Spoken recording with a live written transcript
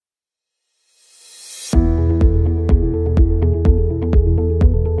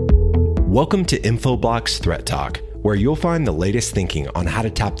Welcome to Infoblox Threat Talk, where you'll find the latest thinking on how to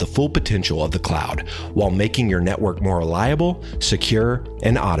tap the full potential of the cloud while making your network more reliable, secure,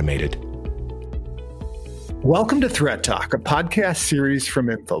 and automated. Welcome to Threat Talk, a podcast series from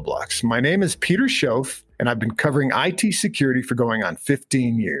Infoblox. My name is Peter Schoaf, and I've been covering IT security for going on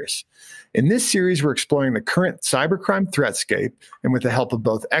 15 years. In this series, we're exploring the current cybercrime threatscape, and with the help of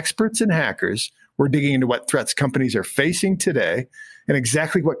both experts and hackers, we're digging into what threats companies are facing today and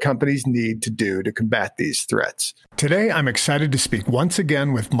exactly what companies need to do to combat these threats. Today, I'm excited to speak once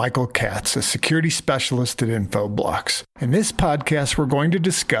again with Michael Katz, a security specialist at Infoblox. In this podcast, we're going to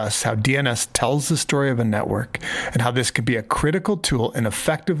discuss how DNS tells the story of a network and how this could be a critical tool in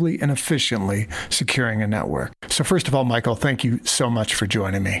effectively and efficiently securing a network. So first of all, Michael, thank you so much for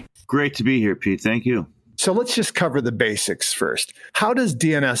joining me. Great to be here, Pete. Thank you. So let's just cover the basics first. How does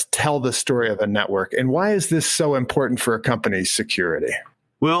DNS tell the story of a network, and why is this so important for a company's security?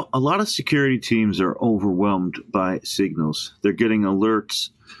 Well, a lot of security teams are overwhelmed by signals. They're getting alerts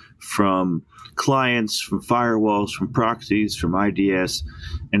from clients, from firewalls, from proxies, from IDS,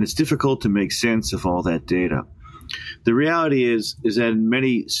 and it's difficult to make sense of all that data. The reality is that in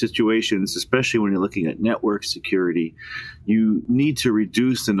many situations, especially when you're looking at network security, you need to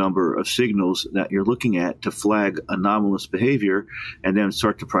reduce the number of signals that you're looking at to flag anomalous behavior and then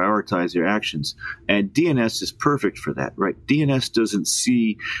start to prioritize your actions. And DNS is perfect for that, right? DNS doesn't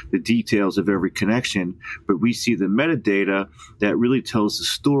see the details of every connection, but we see the metadata that really tells the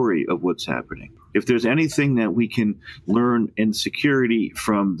story of what's happening. If there's anything that we can learn in security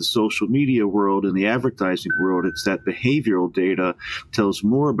from the social media world and the advertising world, it's that behavioral data tells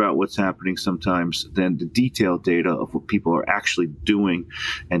more about what's happening sometimes than the detailed data of what people are actually doing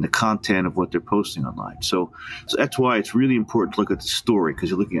and the content of what they're posting online. So that's why it's really important to look at the story, because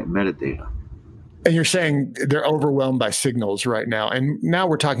you're looking at metadata. And you're saying they're overwhelmed by signals right now. And now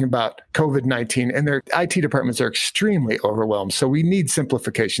we're talking about COVID-19, and their IT departments are extremely overwhelmed. So we need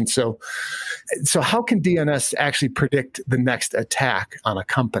simplification. So how can DNS actually predict the next attack on a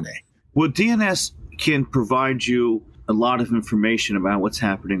company? Well, DNS can provide you a lot of information about what's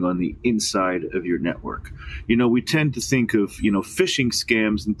happening on the inside of your network. We tend to think of, phishing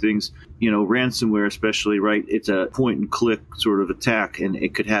scams and things, ransomware especially, right? It's a point and click sort of attack, and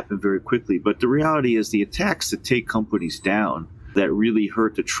it could happen very quickly. But the reality is the attacks that take companies down, that really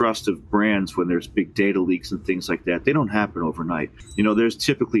hurt the trust of brands when there's big data leaks and things like that, they don't happen overnight. There's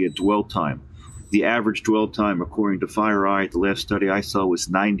typically a dwell time. The average dwell time, according to FireEye, the last study I saw, was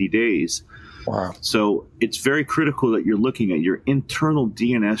 90 days. Wow. So it's very critical that you're looking at your internal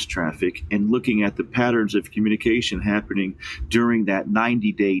DNS traffic and looking at the patterns of communication happening during that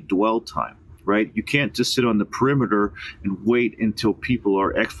 90-day dwell time, right? You can't just sit on the perimeter and wait until people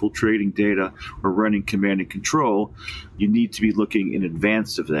are exfiltrating data or running command and control. You need to be looking in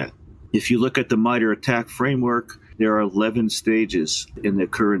advance of that. If you look at the MITRE ATT&CK framework, there are 11 stages in the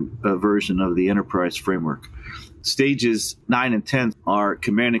current version of the enterprise framework. Stages 9 and 10 are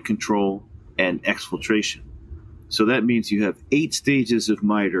command and control and exfiltration. So that means you have 8 stages of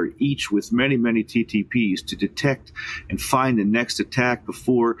MITRE, each with many, many TTPs to detect and find the next attack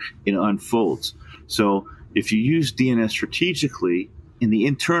before it unfolds. So if you use DNS strategically in the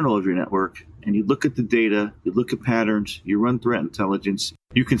internal of your network, and you look at the data, you look at patterns, you run threat intelligence,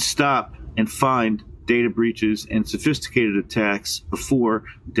 you can stop and find data breaches and sophisticated attacks before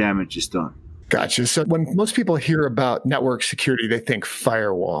damage is done. Gotcha. So when most people hear about network security, they think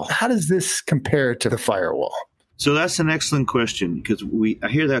firewall. How does this compare to the firewall? So that's an excellent question, because I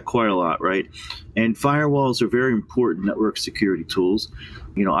hear that quite a lot, right? And firewalls are very important network security tools.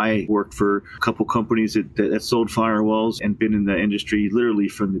 I worked for a couple companies that sold firewalls and been in the industry literally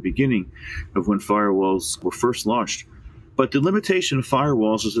from the beginning of when firewalls were first launched. But the limitation of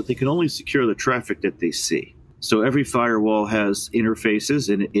firewalls is that they can only secure the traffic that they see. So every firewall has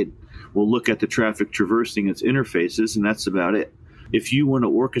interfaces, and it will look at the traffic traversing its interfaces, and that's about it. If you want to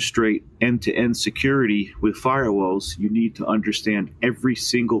orchestrate end-to-end security with firewalls, you need to understand every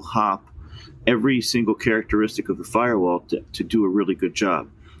single hop, every single characteristic of the firewall to do a really good job.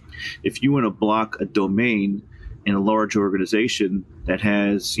 If you want to block a domain in a large organization that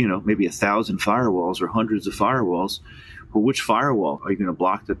has, maybe 1,000 firewalls or hundreds of firewalls, well, which firewall are you going to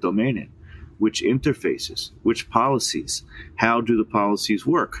block that domain in? Which interfaces, which policies, how do the policies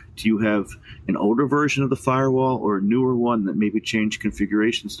work? Do you have an older version of the firewall or a newer one that maybe changed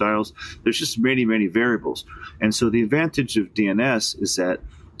configuration styles? There's just many, many variables. And so the advantage of DNS is that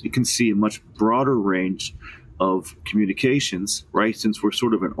you can see a much broader range of communications, right? Since we're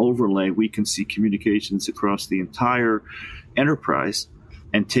sort of an overlay, we can see communications across the entire enterprise.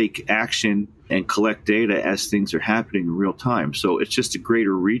 and take action and collect data as things are happening in real time. So it's just a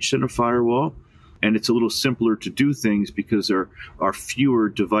greater reach than a firewall. And it's a little simpler to do things because there are fewer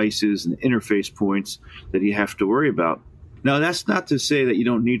devices and interface points that you have to worry about. Now, that's not to say that you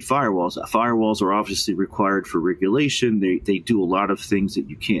don't need firewalls. Firewalls are obviously required for regulation. They do a lot of things that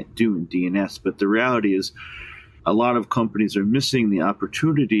you can't do in DNS. But the reality is a lot of companies are missing the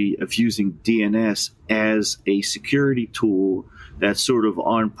opportunity of using DNS as a security tool that's sort of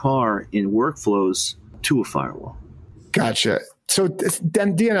on par in workflows to a firewall. Gotcha. So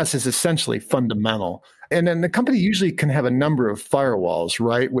then DNS is essentially fundamental. And then the company usually can have a number of firewalls,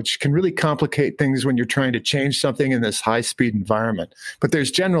 right? Which can really complicate things when you're trying to change something in this high-speed environment. But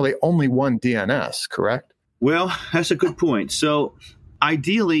there's generally only one DNS, correct? Well, that's a good point. So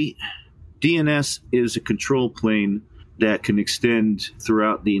ideally, DNS is a control plane that can extend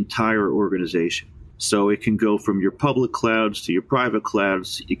throughout the entire organization. So it can go from your public clouds to your private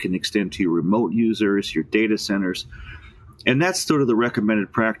clouds. It can extend to your remote users, your data centers. And that's sort of the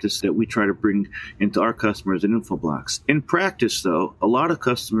recommended practice that we try to bring into our customers in Infoblox. In practice, though, a lot of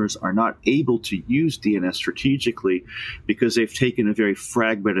customers are not able to use DNS strategically because they've taken a very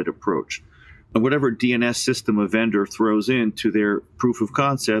fragmented approach. And whatever DNS system a vendor throws into their proof of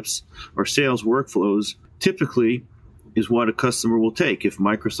concepts or sales workflows typically is what a customer will take. If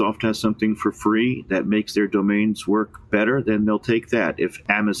Microsoft has something for free that makes their domains work better, then they'll take that. If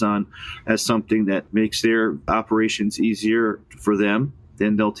Amazon has something that makes their operations easier for them,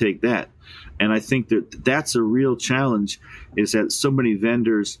 then they'll take that. And I think that that's a real challenge, is that so many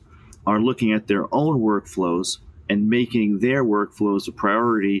vendors are looking at their own workflows and making their workflows a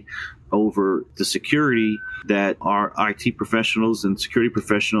priority over the security that our IT professionals and security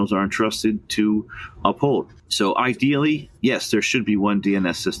professionals are entrusted to uphold. So ideally, yes, there should be one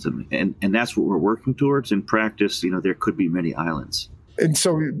DNS system, and that's what we're working towards. In practice, there could be many islands. And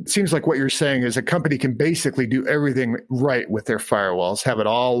so it seems like what you're saying is a company can basically do everything right with their firewalls, have it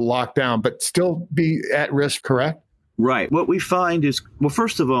all locked down, but still be at risk, correct? Right. What we find is, well,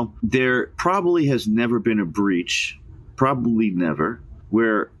 first of all, there probably has never been a breach, probably never,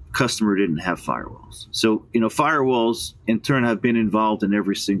 where customer didn't have firewalls. So, firewalls in turn have been involved in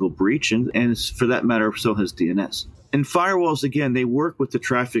every single breach, and for that matter, so has DNS. And firewalls, again, they work with the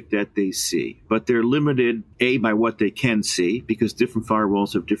traffic that they see, but they're limited, by what they can see, because different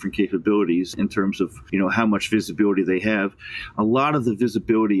firewalls have different capabilities in terms of, how much visibility they have. A lot of the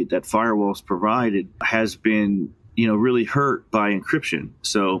visibility that firewalls provided has been really hurt by encryption.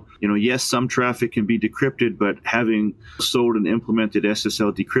 So, yes, some traffic can be decrypted, but having sold and implemented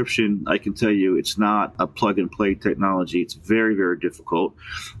SSL decryption, I can tell you it's not a plug and play technology. It's very, very difficult.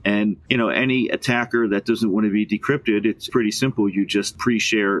 And, any attacker that doesn't want to be decrypted, it's pretty simple. You just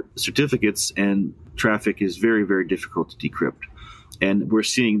pre-share certificates, and traffic is very, very difficult to decrypt. And we're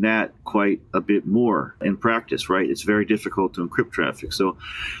seeing that quite a bit more in practice, right? It's very difficult to encrypt traffic. So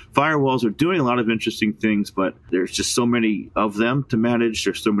firewalls are doing a lot of interesting things, but there's just so many of them to manage.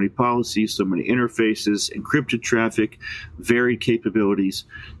 There's so many policies, so many interfaces, encrypted traffic, varied capabilities.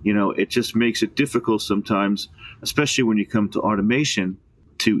 It just makes it difficult sometimes, especially when you come to automation,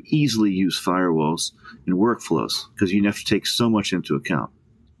 to easily use firewalls in workflows because you have to take so much into account.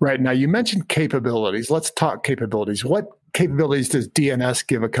 Right. Now, you mentioned capabilities. Let's talk capabilities. What capabilities does DNS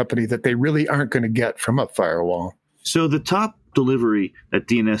give a company that they really aren't going to get from a firewall? So the top delivery that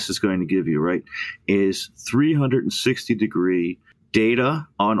DNS is going to give you, right, is 360-degree data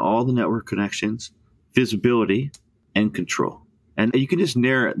on all the network connections, visibility, and control. And you can just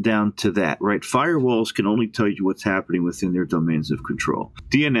narrow it down to that, right? Firewalls can only tell you what's happening within their domains of control.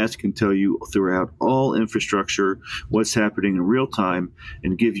 DNS can tell you throughout all infrastructure what's happening in real time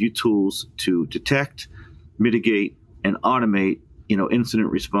and give you tools to detect, mitigate, and automate, incident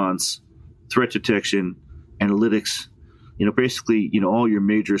response, threat detection, analytics, basically, all your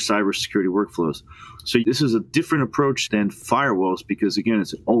major cybersecurity workflows. So this is a different approach than firewalls because, again,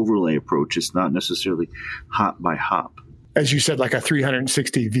 it's an overlay approach. It's not necessarily hop by hop. As you said, like a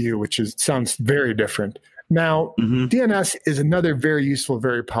 360 view, which sounds very different. Now, DNS is another very useful,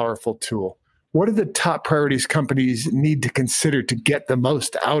 very powerful tool. What are the top priorities companies need to consider to get the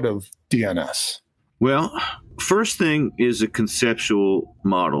most out of DNS? Well, first thing is a conceptual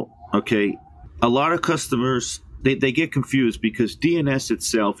model, okay? A lot of customers, they get confused because DNS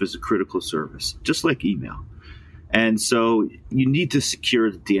itself is a critical service, just like email. And so you need to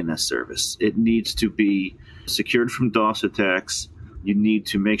secure the DNS service. It needs to be secured from DOS attacks. You need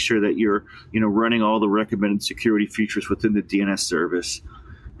to make sure that you're, running all the recommended security features within the DNS service.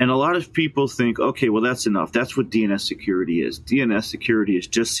 And a lot of people think, okay, well, that's enough. That's what DNS security is. DNS security is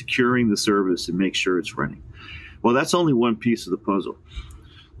just securing the service and make sure it's running. Well, that's only one piece of the puzzle.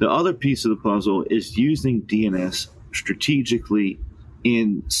 The other piece of the puzzle is using DNS strategically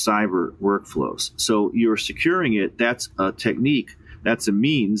in cyber workflows. So you're securing it. That's a technique. That's a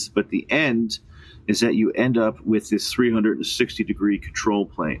means. But the end is that you end up with this 360-degree control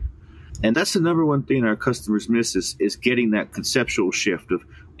plane. And that's the number one thing our customers miss is getting that conceptual shift of,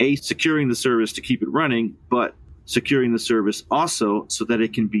 A, securing the service to keep it running, but securing the service also so that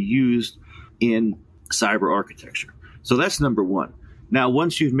it can be used in cyber architecture. So that's number one. Now,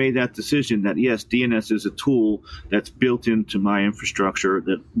 once you've made that decision that, yes, DNS is a tool that's built into my infrastructure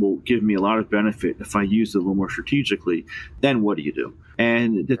that will give me a lot of benefit if I use it a little more strategically, then what do you do?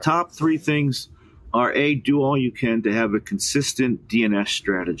 And the top three things are, A, do all you can to have a consistent DNS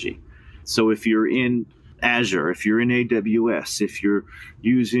strategy. So if you're in Azure, if you're in AWS, if you're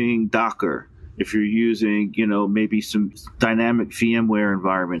using Docker, if you're using, maybe some dynamic VMware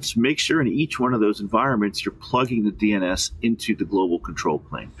environments, make sure in each one of those environments you're plugging the DNS into the global control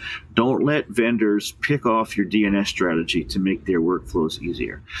plane. Don't let vendors pick off your DNS strategy to make their workflows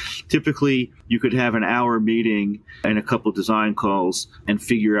easier. Typically, you could have an hour meeting and a couple design calls and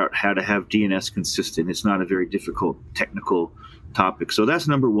figure out how to have DNS consistent. It's not a very difficult technical topic. So that's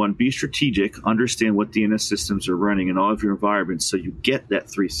number one. Be strategic. Understand what DNS systems are running in all of your environments so you get that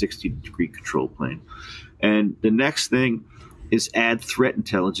 360-degree control plane. And the next thing is add threat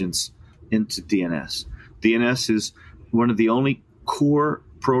intelligence into DNS. DNS is one of the only core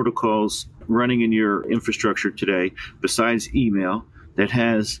protocols running in your infrastructure today, besides email, that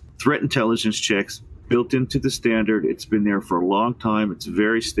has threat intelligence checks built into the standard. It's been there for a long time. It's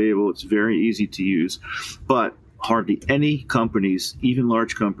very stable. It's very easy to use. But hardly any companies, even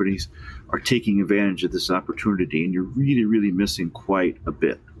large companies, are taking advantage of this opportunity, and you're really, really missing quite a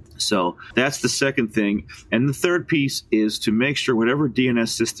bit. So that's the second thing. And the third piece is to make sure whatever DNS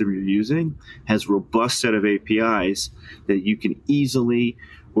system you're using has a robust set of APIs that you can easily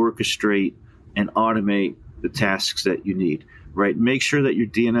orchestrate and automate the tasks that you need. Right? Make sure that your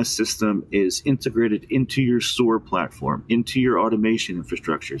DNS system is integrated into your SOAR platform, into your automation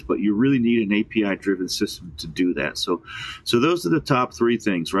infrastructures, but you really need an API-driven system to do that. So those are the top three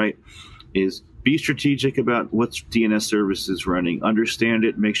things, right? Is be strategic about what DNS service is running, understand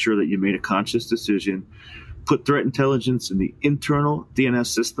it, make sure that you made a conscious decision, put threat intelligence in the internal DNS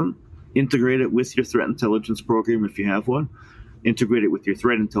system, integrate it with your threat intelligence program if you have one, integrate it with your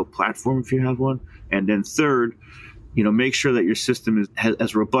threat intel platform if you have one, and then third, make sure that your system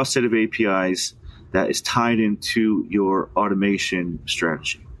has a robust set of APIs that is tied into your automation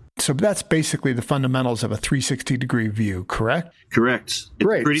strategy. So that's basically the fundamentals of a 360-degree view, correct? Correct.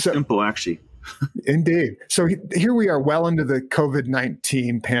 It's pretty simple, actually. Indeed. So here we are well into the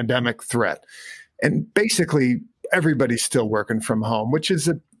COVID-19 pandemic threat. And basically, everybody's still working from home, which is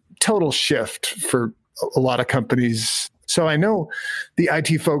a total shift for a lot of companies. So I know the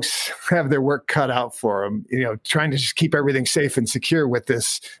IT folks have their work cut out for them, trying to just keep everything safe and secure with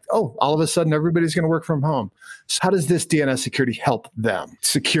this. Oh, all of a sudden, everybody's going to work from home. So how does this DNS security help them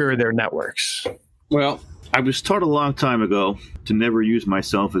secure their networks? Well, I was taught a long time ago to never use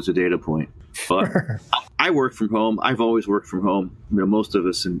myself as a data point. But I work from home. I've always worked from home. Most of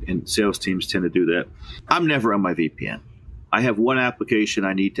us in sales teams tend to do that. I'm never on my VPN. I have one application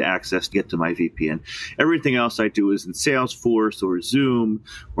I need to access to get to my VPN. Everything else I do is in Salesforce or Zoom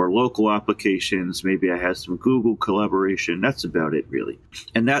or local applications. Maybe I have some Google collaboration. That's about it, really.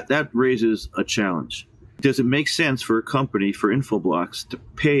 And that raises a challenge. Does it make sense for a company, for Infoblox, to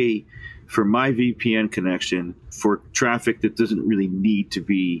pay for my VPN connection for traffic that doesn't really need to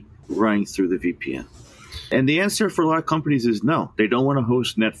be running through the VPN? And the answer for a lot of companies is no. They don't want to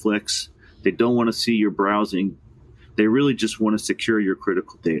host Netflix. They don't want to see your browsing. They really just want to secure your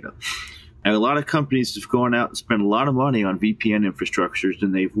critical data. And a lot of companies have gone out and spent a lot of money on VPN infrastructures,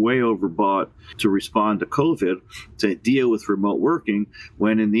 and they've way overbought to respond to COVID, to deal with remote working,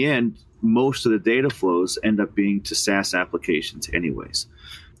 when in the end, most of the data flows end up being to SaaS applications anyways.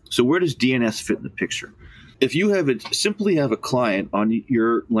 So where does DNS fit in the picture? If you simply have a client on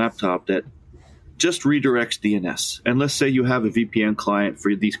your laptop that just redirects DNS, and let's say you have a VPN client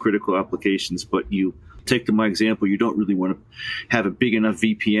for these critical applications, but you take my example, you don't really want to have a big enough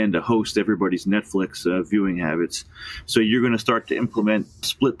VPN to host everybody's Netflix viewing habits. So you're going to start to implement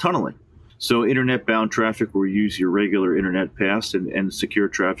split tunneling. So internet-bound traffic will use your regular internet path, and secure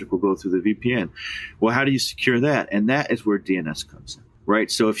traffic will go through the VPN. Well, how do you secure that? And that is where DNS comes in, right?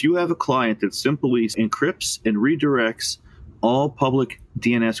 So if you have a client that simply encrypts and redirects all public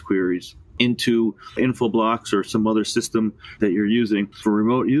DNS queries into Infoblox or some other system that you're using for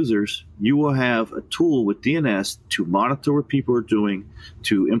remote users, you will have a tool with DNS to monitor what people are doing,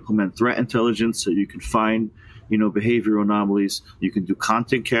 to implement threat intelligence so you can find behavioral anomalies. You can do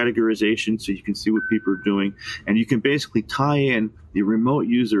content categorization so you can see what people are doing. And you can basically tie in the remote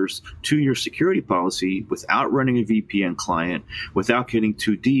users to your security policy without running a VPN client, without getting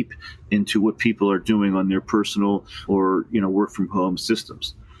too deep into what people are doing on their personal or, work from home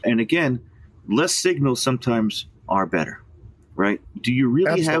systems. And again, less signals sometimes are better. Right? Do you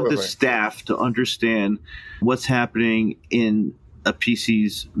really have the staff to understand what's happening in a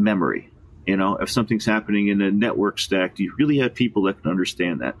PC's memory? If something's happening in a network stack, do you really have people that can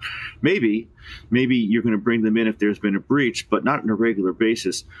understand that? Maybe you're going to bring them in if there's been a breach, but not on a regular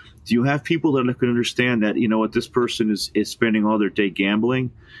basis. Do you have people that can understand that, this person is spending all their day gambling,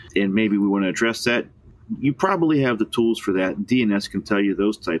 and maybe we want to address that? You probably have the tools for that. DNS can tell you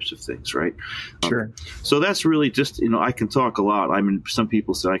those types of things, right? Sure. So that's really just, I can talk a lot. Some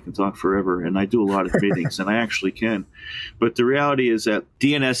people say I can talk forever, and I do a lot of meetings, and I actually can. But the reality is that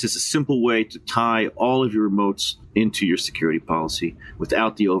DNS is a simple way to tie all of your remotes into your security policy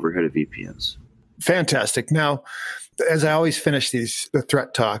without the overhead of VPNs. Fantastic. Now, as I always finish the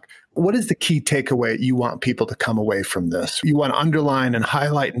threat talk, what is the key takeaway you want people to come away from this? You want to underline and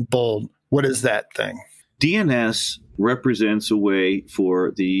highlight and bold. What is that thing? DNS represents a way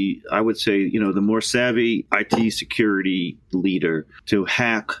for the more savvy IT security leader to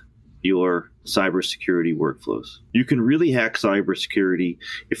hack your cybersecurity workflows. You can really hack cybersecurity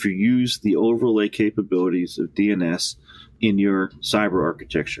if you use the overlay capabilities of DNS in your cyber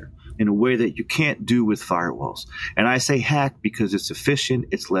architecture in a way that you can't do with firewalls. And I say hack because it's efficient,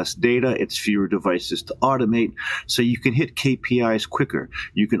 it's less data, it's fewer devices to automate, so you can hit KPIs quicker.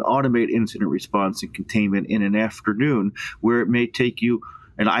 You can automate incident response and containment in an afternoon where it may take you.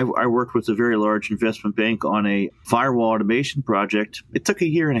 And I worked with a very large investment bank on a firewall automation project. It took a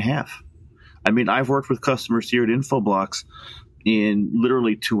year and a half. I've worked with customers here at Infoblox in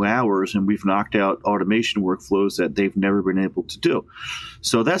literally 2 hours, and we've knocked out automation workflows that they've never been able to do.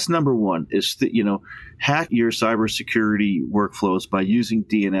 So that's number one, is that, hack your cybersecurity workflows by using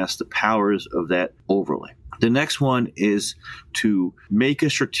DNS, the powers of that overlay. The next one is to make a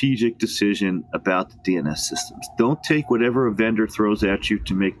strategic decision about the DNS systems. Don't take whatever a vendor throws at you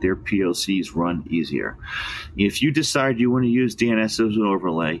to make their POCs run easier. If you decide you want to use DNS as an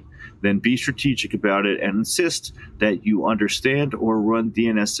overlay, then be strategic about it and insist that you understand or run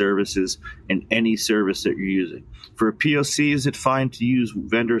DNS services in any service that you're using. For a POC, is it fine to use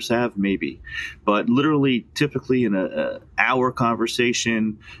vendors have? Maybe. But literally, typically in an hour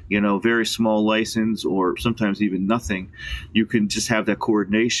conversation, very small license or sometimes even nothing, you can just have that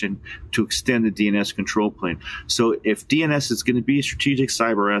coordination to extend the DNS control plane. So if DNS is going to be a strategic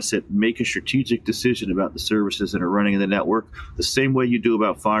cyber asset, make a strategic decision about the services that are running in the network the same way you do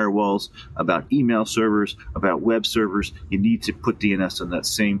about firewalls, about email servers, about web servers. You need to put DNS on that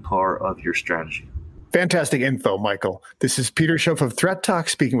same par of your strategy. Fantastic info, Michael. This is Peter Schoaf of Threat Talk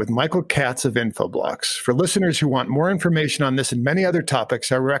speaking with Michael Katz of Infoblox. For listeners who want more information on this and many other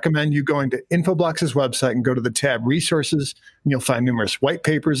topics, I recommend you going to Infoblox's website and go to the tab Resources, and you'll find numerous white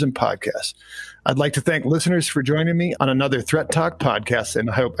papers and podcasts. I'd like to thank listeners for joining me on another Threat Talk podcast, and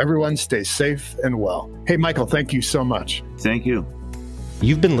I hope everyone stays safe and well. Hey, Michael, thank you so much. Thank you.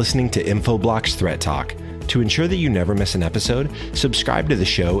 You've been listening to Infoblox Threat Talk. To ensure that you never miss an episode, subscribe to the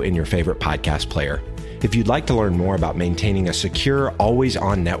show in your favorite podcast player. If you'd like to learn more about maintaining a secure,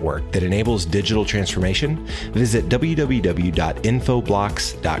 always-on network that enables digital transformation, visit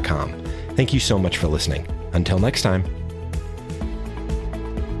www.infoblox.com. Thank you so much for listening. Until next time.